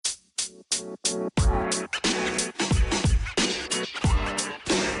Hello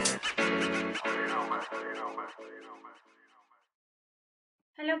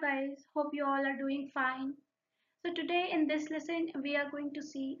guys, hope you all are doing fine. So today in this lesson we are going to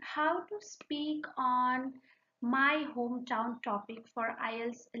see how to speak on my hometown topic for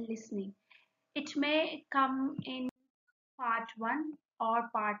IELTS listening. It may come in part 1 or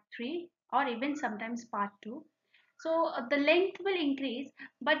part 3 or even sometimes part 2. So the length will increase,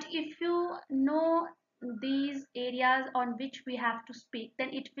 but if you know these areas on which we have to speak, then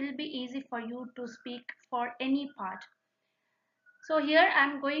it will be easy for you to speak for any part. So here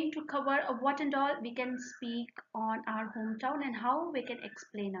I'm going to cover what and all we can speak on our hometown and how we can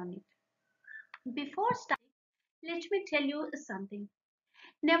explain on it. Before starting, let me tell you something.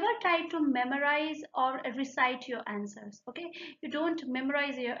 Never try to memorize or recite your answers. Okay, you don't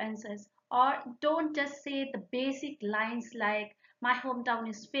memorize your answers, or don't just say the basic lines like my hometown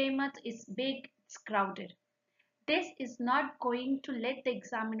is famous, it's big, it's crowded. This is not going to let the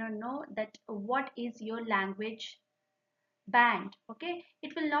examiner know that what is your language band. Okay,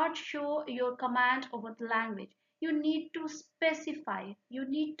 it will not show your command over the language. You need to specify, you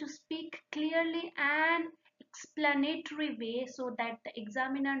need to speak clearly and explanatory way so that the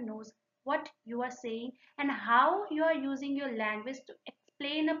examiner knows what you are saying and how you are using your language to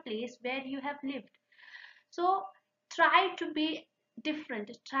explain a place where you have lived. So try to be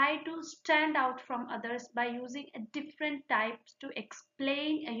different, try to stand out from others by using a different types to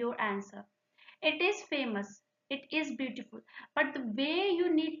explain your answer. It is famous, it is beautiful, but the way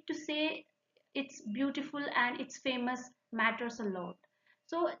you need to say it's beautiful and it's famous matters a lot.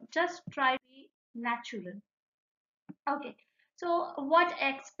 So just try to be natural. Okay, so what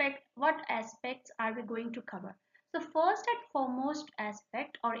aspects are we going to cover? The first and foremost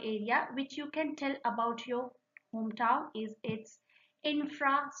aspect or area which you can tell about your hometown is its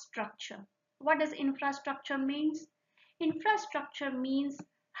infrastructure. What does infrastructure means? Infrastructure means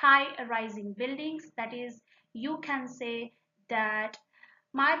high rising buildings. That is, you can say that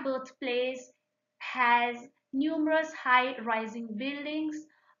my birthplace has numerous high rising buildings,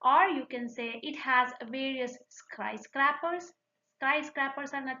 or you can say it has various skyscrapers.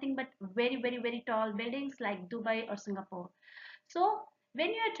 Skyscrapers are nothing but very tall buildings like Dubai or Singapore. So when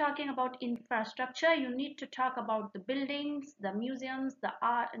you are talking about infrastructure, you need to talk about the buildings, the museums, the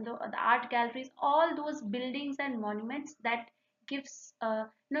art, and the art galleries, all those buildings and monuments that gives the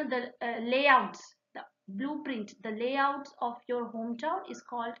layouts, the blueprint, the layouts of your hometown is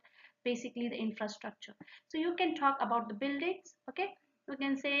called basically the infrastructure. So you can talk about the buildings. Okay, you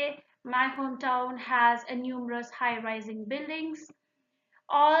can say my hometown has a numerous high-rising buildings.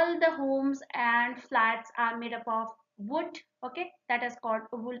 All the homes and flats are made up of wood. Okay, that is called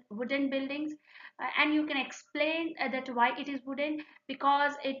wooden buildings. And you can explain that why it is wooden,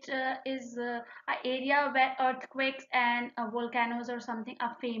 because it is an area where earthquakes and volcanoes or something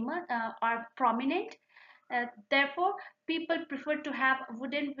are famous, are prominent. Therefore people prefer to have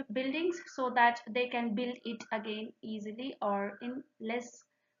wooden buildings so that they can build it again easily or in less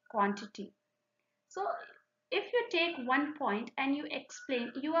quantity. So if you take one point and you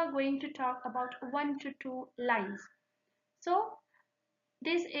explain, you are going to talk about 1 to 2 lines. So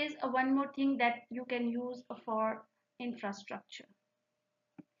this is one more thing that you can use for infrastructure.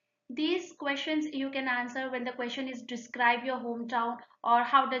 These questions you can answer when the question is describe your hometown, or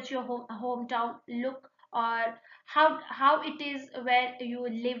how does your hometown look, or how it is where you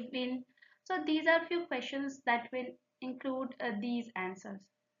live in. So these are few questions that will include these answers.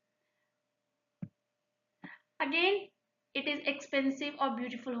 Again, it is expensive or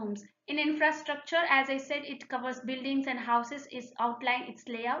beautiful homes. In infrastructure, as I said, it covers buildings and houses, is outline, its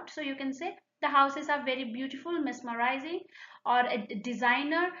layout. So you can say the houses are very beautiful, mesmerizing, or a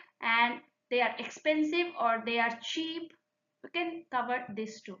designer, and they are expensive or they are cheap. You can cover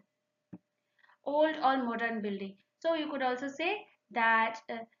this too. Old or modern building. So you could also say that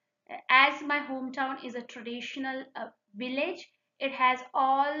as my hometown is a traditional village, it has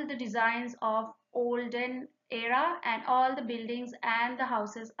all the designs of olden era, and all the buildings and the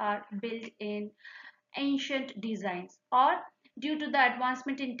houses are built in ancient designs. Or due to the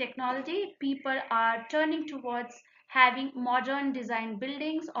advancement in technology, people are turning towards having modern design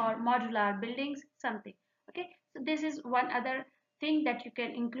buildings or modular buildings, something. Okay, so this is one other thing that you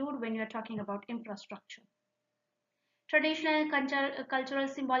can include when you're talking about infrastructure. Traditional cultural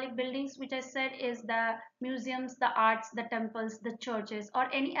symbolic buildings, which I said, is the museums, the arts, the temples, the churches, or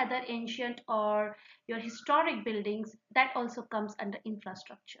any other ancient or your historic buildings, that also comes under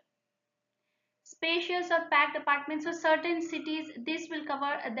infrastructure. Spacious or packed apartments. So certain cities, this will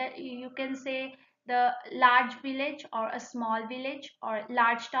cover that, you can say the large village or a small village or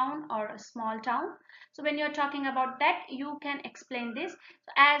large town or a small town. So when you're talking about that, you can explain this.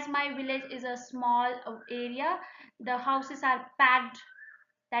 So as my village is a small area, the houses are packed.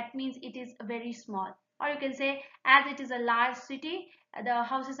 That means it is very small. Or you can say, as it is a large city, the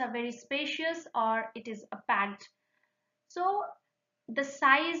houses are very spacious, or it is a packed. So the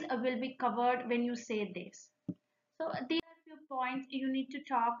size will be covered when you say this. So these are few points you need to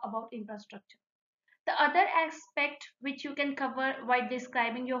talk about infrastructure. The other aspect which you can cover while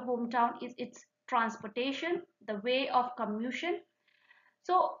describing your hometown is its transportation, the way of commutation.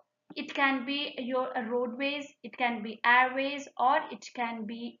 So it can be your roadways, it can be airways, or it can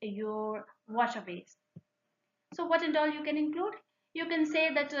be your waterways. So what and all you can include? You can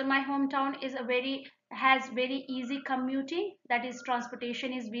say that my hometown is a very has very easy commuting. That is,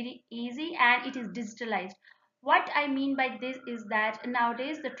 transportation is very easy and it is digitalized. What I mean by this is that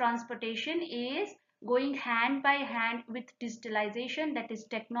nowadays the transportation is going hand by hand with digitalization, that is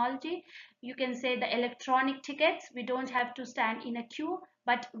technology. You can say the electronic tickets. We don't have to stand in a queue,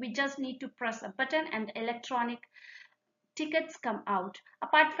 but we just need to press a button and the electronic tickets come out.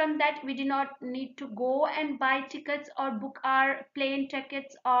 Apart from that, we do not need to go and buy tickets or book our plane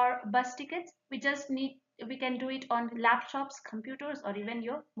tickets or bus tickets. We can do it on laptops, computers, or even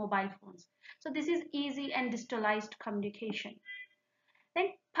your mobile phones. So this is easy and digitalized communication. Then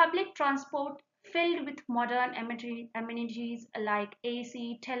public transport filled with modern amenities like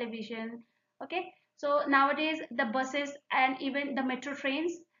AC, television. Okay, so nowadays the buses and even the metro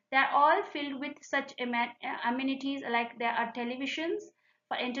trains, they are all filled with such amenities, like there are televisions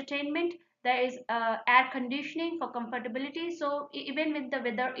for entertainment. There is air conditioning for comfortability. So even when the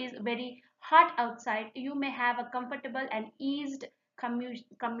weather is very hot outside, you may have a comfortable and eased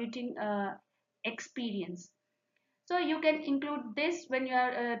commuting experience. So you can include this when you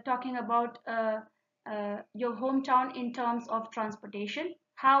are talking about your hometown in terms of transportation.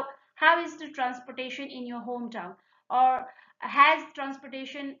 How is the transportation in your hometown, or has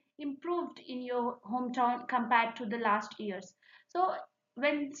transportation improved in your hometown compared to the last years? So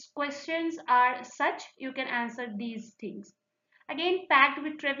when questions are such, you can answer these things. Again, packed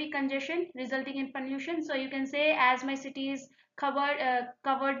with traffic congestion resulting in pollution. So you can say, as my city is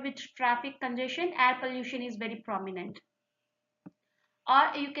covered with traffic congestion, air pollution is very prominent.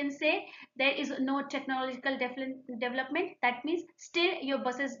 Or you can say there is no technological development. That means still your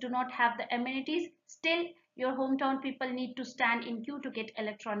buses do not have the amenities. Still your hometown people need to stand in queue to get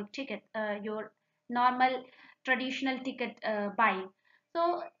electronic ticket, your normal traditional ticket buying.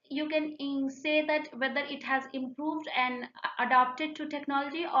 So you can say that whether it has improved and adapted to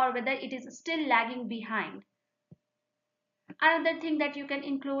technology, or whether it is still lagging behind. Another thing that you can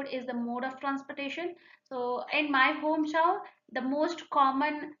include is the mode of transportation. So in my hometown, the most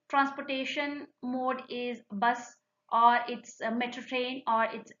common transportation mode is bus, or it's a metro train, or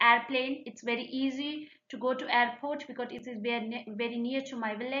it's airplane. It's very easy to go to airport because it is very near to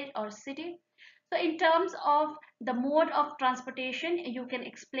my village or city. So in terms of the mode of transportation, you can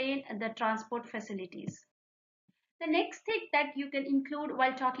explain the transport facilities. The next thing that you can include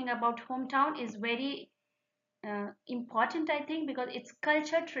while talking about hometown is very important, I think, because it's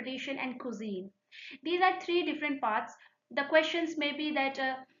culture, tradition, and cuisine. These are three different parts. The questions may be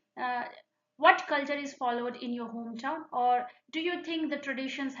that what culture is followed in your hometown, or do you think the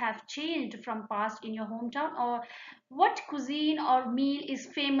traditions have changed from past in your hometown, or what cuisine or meal is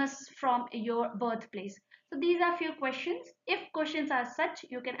famous from your birthplace. So these are few questions. If questions are such,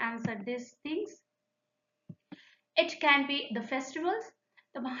 you can answer these things. It can be the festivals.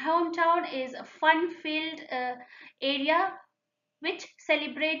 The hometown is a fun-filled area which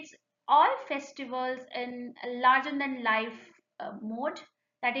celebrates all festivals in a larger than life mode.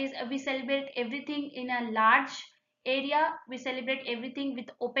 That is, we celebrate everything in a large area. We celebrate everything with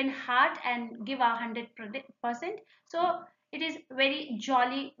open heart and give our 100%. So it is very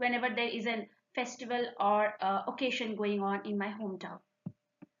jolly whenever there is a festival or occasion going on in my hometown.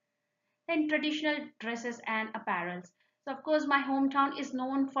 Then traditional dresses and apparels. So of course my hometown is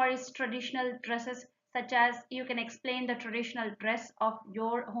known for its traditional dresses, such as you can explain the traditional dress of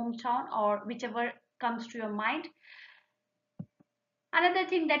your hometown or whichever comes to your mind. Another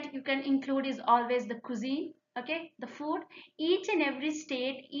thing that you can include is always the cuisine. Okay, the food. Each and every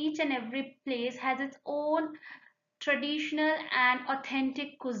state, each and every place has its own traditional and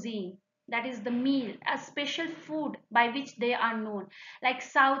authentic cuisine. That is the meal, a special food by which they are known. Like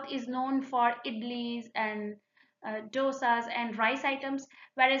south is known for idlis and dosas and rice items,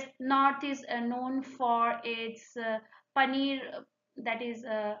 whereas north is known for its paneer, that is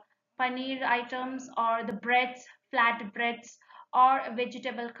paneer items, or the breads, flat breads, or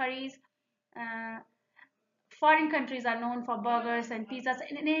vegetable curries. uh, foreign countries are known for burgers and pizzas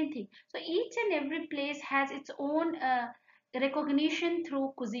and anything. So each and every place has its own recognition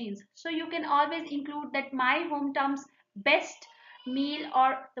through cuisines. So you can always include that my hometown's best meal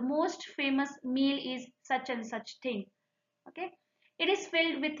or the most famous meal is such and such thing. Okay, it is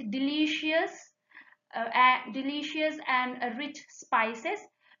filled with delicious and rich spices,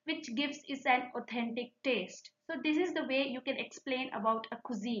 which gives it an authentic taste. So this is the way you can explain about a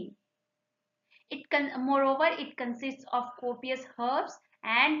cuisine. Moreover, it consists of copious herbs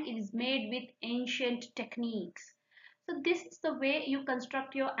and it is made with ancient techniques. So this is the way you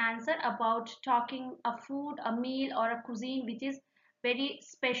construct your answer about talking a food, a meal or a cuisine which is very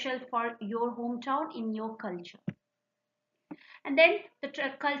special for your hometown in your culture. And then the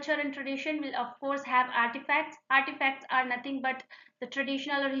culture and tradition will of course have artifacts. Artifacts are nothing but the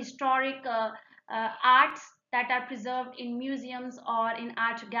traditional or historic arts that are preserved in museums or in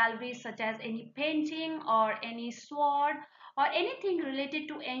art galleries, such as any painting or any sword or anything related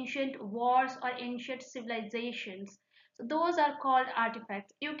to ancient wars or ancient civilizations. So those are called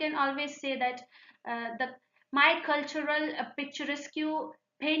artifacts. You can always say that the my cultural picturesque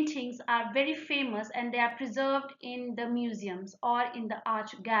paintings are very famous and they are preserved in the museums or in the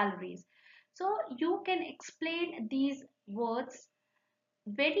art galleries. So you can explain these words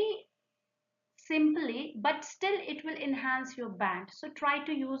very simply, but still it will enhance your band. So try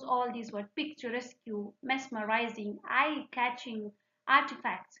to use all these words: picturesque, mesmerizing, eye-catching,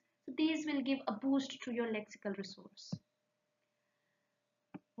 artifacts. So these will give a boost to your lexical resource.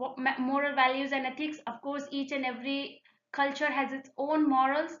 Moral values and ethics, of course each and every culture has its own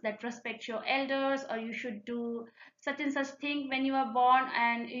morals, that respect your elders, or you should do such and such thing when you are born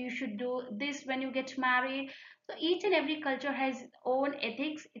and you should do this when you get married. So each and every culture has its own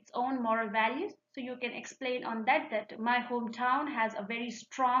ethics, its own moral values. So you can explain on that, that my hometown has a very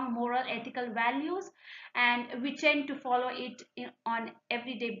strong moral ethical values and we tend to follow it on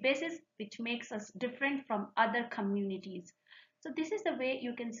everyday basis, which makes us different from other communities. So this is the way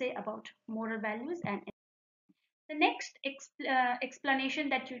you can say about moral values. And the next explanation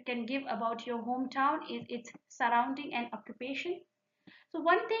that you can give about your hometown is its surrounding and occupation. So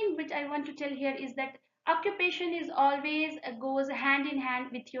one thing which I want to tell here is that occupation is always goes hand in hand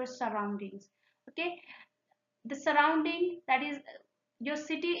with your surroundings. Okay, the surrounding, that is your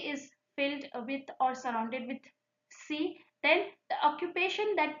city is filled with or surrounded with sea, then the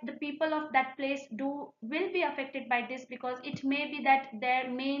occupation that the people of that place do will be affected by this, because it may be that their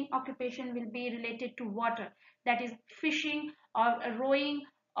main occupation will be related to water, that is fishing or rowing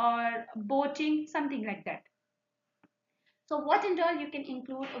or boating, something like that. So what and all you can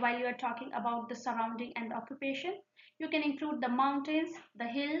include while you are talking about the surrounding and the occupation? You can include the mountains, the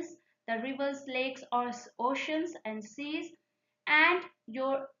hills, the rivers, lakes or oceans and seas, and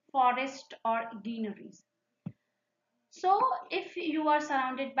your forest or greeneries. So if you are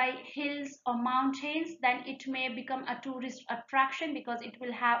surrounded by hills or mountains, then it may become a tourist attraction because it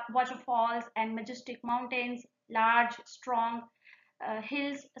will have waterfalls and majestic mountains, large, strong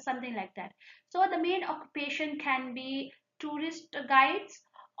hills, something like that. So the main occupation can be tourist guides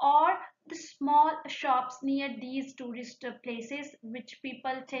or the small shops near these tourist places, which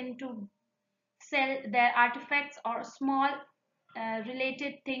people tend to sell their artifacts or small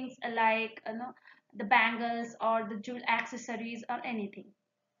related things like the bangles or the jewel accessories or anything.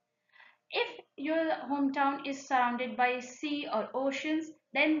 If your hometown is surrounded by sea or oceans,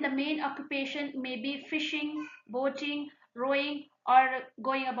 then the main occupation may be fishing, boating, rowing, or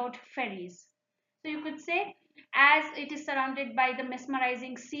going about ferries. So you could say, as it is surrounded by the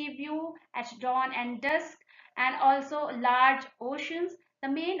mesmerizing sea view at dawn and dusk, and also large oceans, the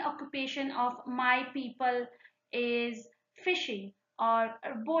main occupation of my people is fishing or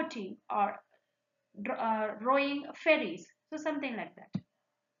boating or rowing ferries. So something like that.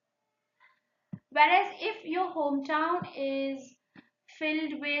 Whereas if your hometown is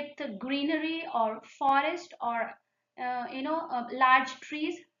filled with greenery or forest or large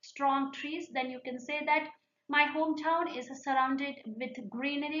trees, strong trees, then you can say that my hometown is surrounded with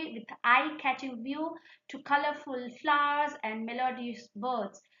greenery, with eye-catching view to colorful flowers and melodious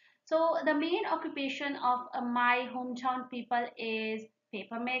birds. So the main occupation of my hometown people is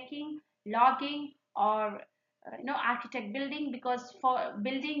paper making, logging, or architect building, because for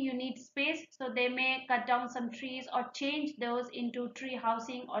building you need space, so they may cut down some trees or change those into tree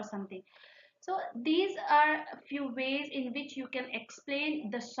housing or something. So these are a few ways in which you can explain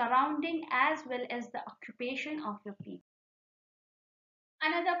the surrounding as well as the occupation of your people.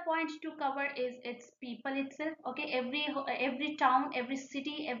 Another point to cover is its people itself. Okay, every town, every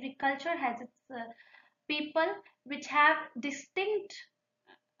city, every culture has its people which have distinct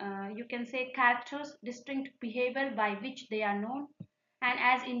you can say characters, distinct behavior by which they are known. And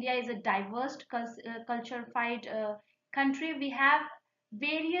as India is a diverse culture-fied country, we have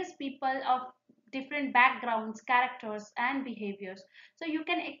various people of different backgrounds, characters, and behaviors. So you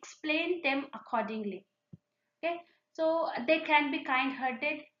can explain them accordingly. Okay, so they can be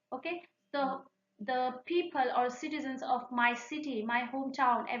kind-hearted. Okay, so the people or citizens of my city, my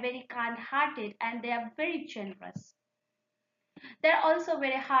hometown, are very kind-hearted and they are very generous. They're also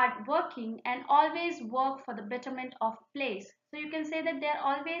very hard-working and always work for the betterment of place. So you can say that they're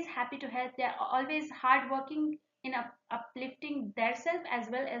always happy to help. They're always hard-working in uplifting themselves as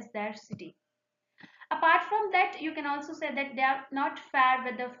well as their city. Apart from that, you can also say that they are not fair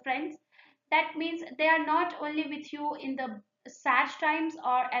with their friends. That means they are not only with you in the sad times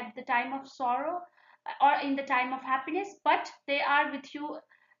or at the time of sorrow or in the time of happiness, but they are with you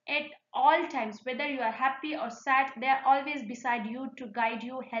at all times. Whether you are happy or sad, they are always beside you to guide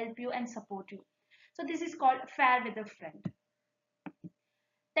you, help you, and support you. So this is called fair with a friend.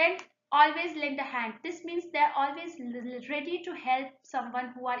 Then always lend a hand. This means they're always ready to help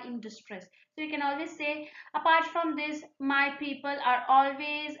someone who are in distress. So you can always say, apart from this, my people are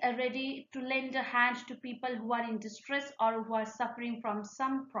always ready to lend a hand to people who are in distress or who are suffering from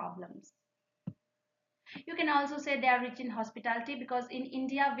some problems. You can also say they are rich in hospitality, because in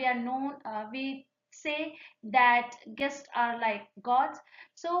India we are known, we say that guests are like gods.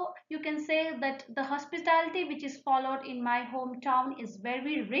 So you can say that the hospitality which is followed in my hometown is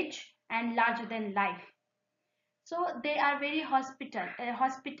very rich and larger than life. So they are very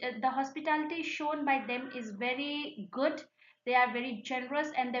the hospitality shown by them is very good. They are very generous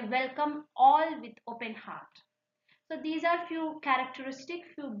and they welcome all with open heart. So these are few characteristic,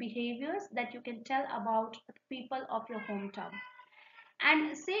 few behaviors that you can tell about the people of your hometown.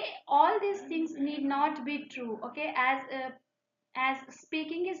 And say all these things need not be true. Okay, as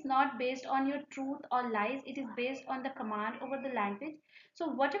speaking is not based on your truth or lies, it is based on the command over the language. So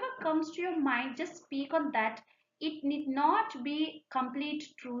whatever comes to your mind, just speak on that. It need not be complete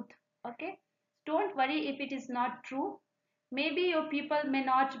truth. Okay, don't worry if it is not true. Maybe your people may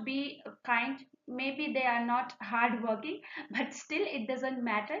not be kind, maybe they are not hardworking, but still it doesn't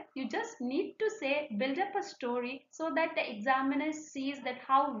matter. You just need to say, build up a story so that the examiner sees that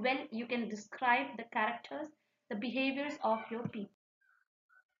how well you can describe the characters, the behaviors of your people.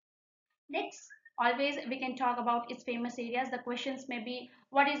 Next, always we can talk about its famous areas. The questions may be,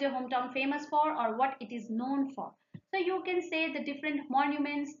 what is your hometown famous for, or what it is known for. So you can say the different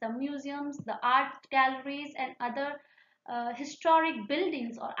monuments, the museums, the art galleries, and other historic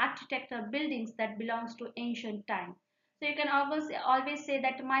buildings or architectural buildings that belongs to ancient time. So you can always say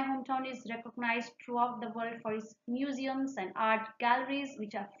that my hometown is recognized throughout the world for its museums and art galleries,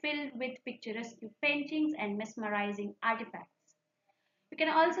 which are filled with picturesque paintings and mesmerizing artifacts. You can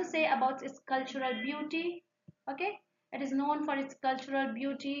also say about its cultural beauty. Okay, it is known for its cultural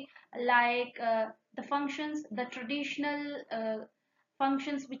beauty, like the functions, the traditional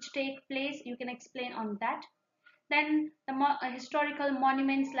functions which take place. You can explain on that. Then the historical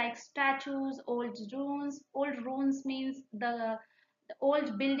monuments like statues, old ruins. Old ruins means the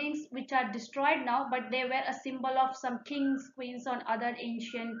old buildings which are destroyed now, but they were a symbol of some kings, queens, or other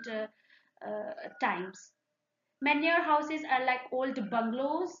ancient times. Manor houses are like old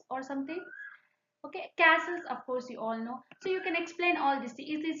bungalows or something. Okay, castles, of course, you all know. So you can explain all this.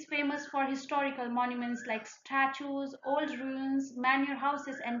 It is famous for historical monuments like statues, old ruins, manor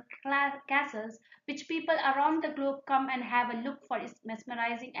houses, and castles, which people around the globe come and have a look for its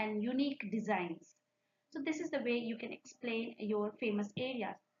mesmerizing and unique designs. So this is the way you can explain your famous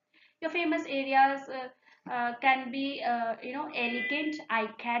areas. Your famous areas can be elegant,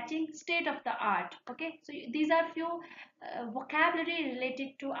 eye-catching, state of the art. Okay, so these are few vocabulary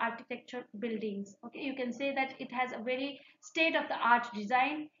related to architecture buildings. Okay, you can say that it has a very state of the art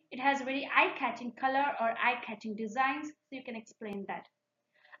design, it has very eye-catching color or eye-catching designs, so you can explain that.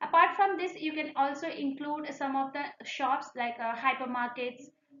 Apart from this, you can also include some of the shops like hypermarkets,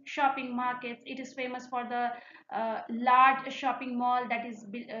 shopping markets. It is famous for the large shopping mall that is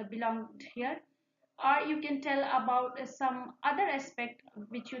belonged here. Or you can tell about some other aspect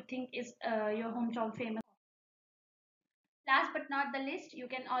which you think is your hometown famous. Last but not the least, you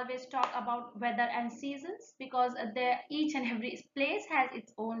can always talk about weather and seasons, because each and every place has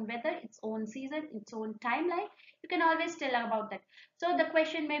its own weather, its own season, its own timeline. You can always tell about that. So the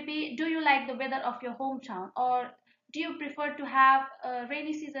question may be, do you like the weather of your hometown, or do you prefer to have a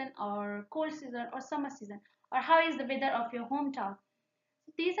rainy season or cold season or summer season, or how is the weather of your hometown?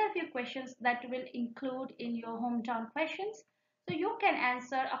 These are few questions that will include in your hometown questions. So you can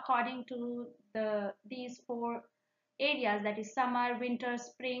answer according to these four areas, that is summer, winter,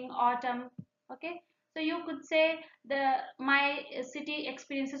 spring, autumn. Okay, so you could say the my city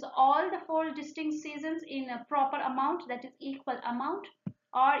experiences all the four distinct seasons in a proper amount, that is equal amount.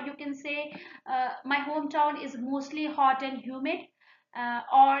 Or you can say my hometown is mostly hot and humid,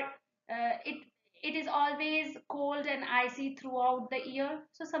 or it is always cold and icy throughout the year.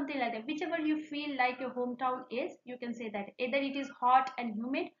 So something like that, whichever you feel like your hometown is, you can say that either it is hot and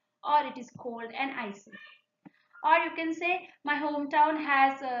humid or it is cold and icy. Or you can say my hometown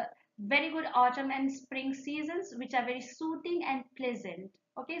has a very good autumn and spring seasons which are very soothing and pleasant.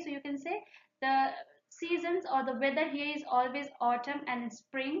 Okay, so you can say the seasons or the weather here is always autumn and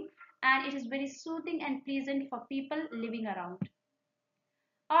spring, and it is very soothing and pleasant for people living around.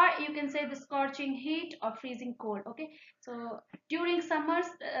 Or you can say the scorching heat or freezing cold. Okay, so during summers,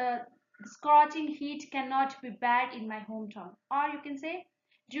 the scorching heat cannot be bad in my hometown. Or you can say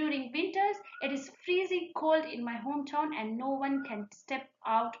during winters it is freezing cold in my hometown and no one can step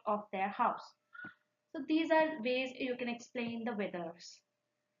out of their house. So these are ways you can explain the weathers.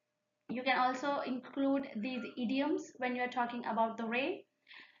 You can also include these idioms when you're talking about the rain.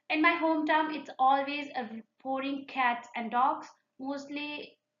 In my hometown it's always a pouring cats and dogs.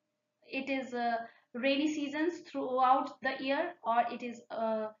 Mostly it is rainy seasons throughout the year, or it is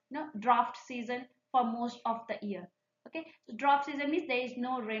drought season for most of the year. Okay, so drought season means there is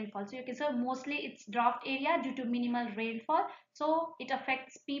no rainfall, so you can say mostly it's drought area due to minimal rainfall, so it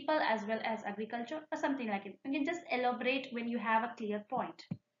affects people as well as agriculture or something like it. You can just elaborate when you have a clear point.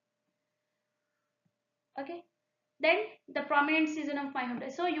 Okay, then the prominent season of my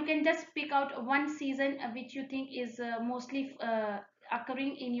hometown, so you can just pick out one season which you think is mostly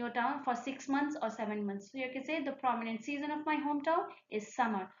occurring in your town for 6 months or 7 months. So you can say the prominent season of my hometown is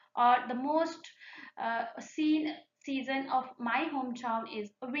summer, or the most seen season of my hometown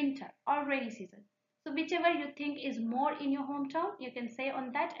is winter or rainy season. So whichever you think is more in your hometown, you can say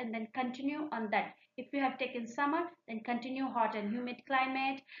on that and then continue on that. If you have taken summer, then continue hot and humid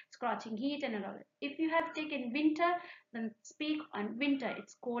climate, scorching heat and all. If you have taken winter, then speak on winter.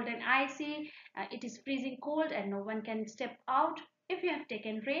 It's cold and icy, it is freezing cold and no one can step out. If you have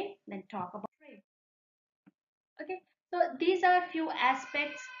taken rain, then talk about rain. Okay, so these are few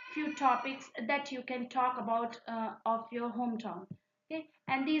aspects, few topics that you can talk about of your hometown. Okay,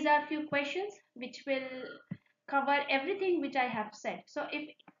 and these are few questions which will cover everything which I have said. So if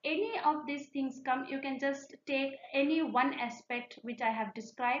any of these things come, you can just take any one aspect which I have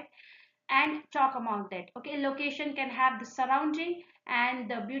described and talk about that. Okay, location can have the surrounding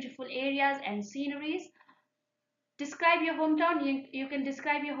and the beautiful areas and sceneries. Describe your hometown. You can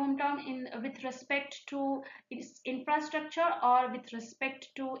describe your hometown in with respect to its infrastructure, or with respect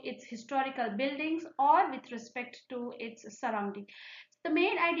to its historical buildings, or with respect to its surrounding. The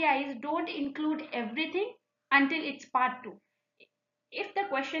main idea is don't include everything until it's part 2. If the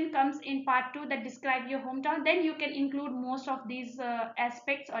question comes in part 2 that describe your hometown, then you can include most of these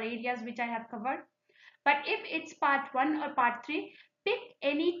aspects or areas which I have covered. But if it's part 1 or part 3, pick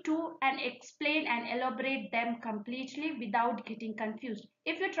any two and explain and elaborate them completely without getting confused.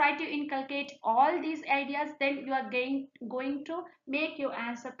 If you try to inculcate all these ideas, then you are going to make your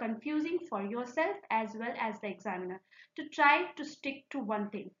answer confusing for yourself as well as the examiner. To try to stick to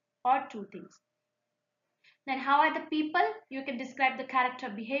one thing or two things. Then how are the people? You can describe the character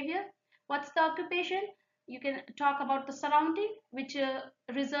behavior. What's the occupation? You can talk about the surrounding which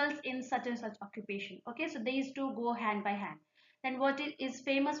results in such and such occupation. Okay, so these two go hand by hand. Then what it is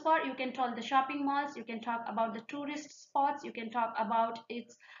famous for? You can talk the shopping malls, you can talk about the tourist spots, you can talk about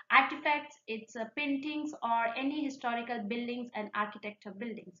its artifacts, its paintings, or any historical buildings and architecture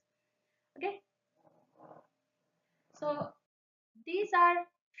buildings. Okay, so these are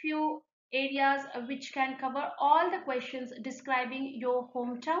few areas which can cover all the questions describing your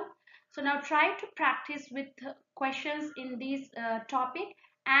hometown. So now try to practice with questions in these topic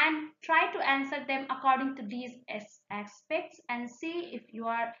and try to answer them according to these aspects, and see if you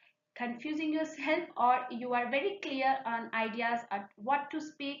are confusing yourself or you are very clear on ideas at what to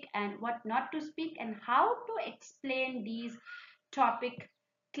speak and what not to speak and how to explain these topic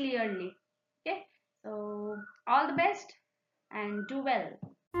clearly. Okay, so all the best and do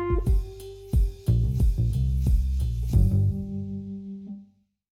well.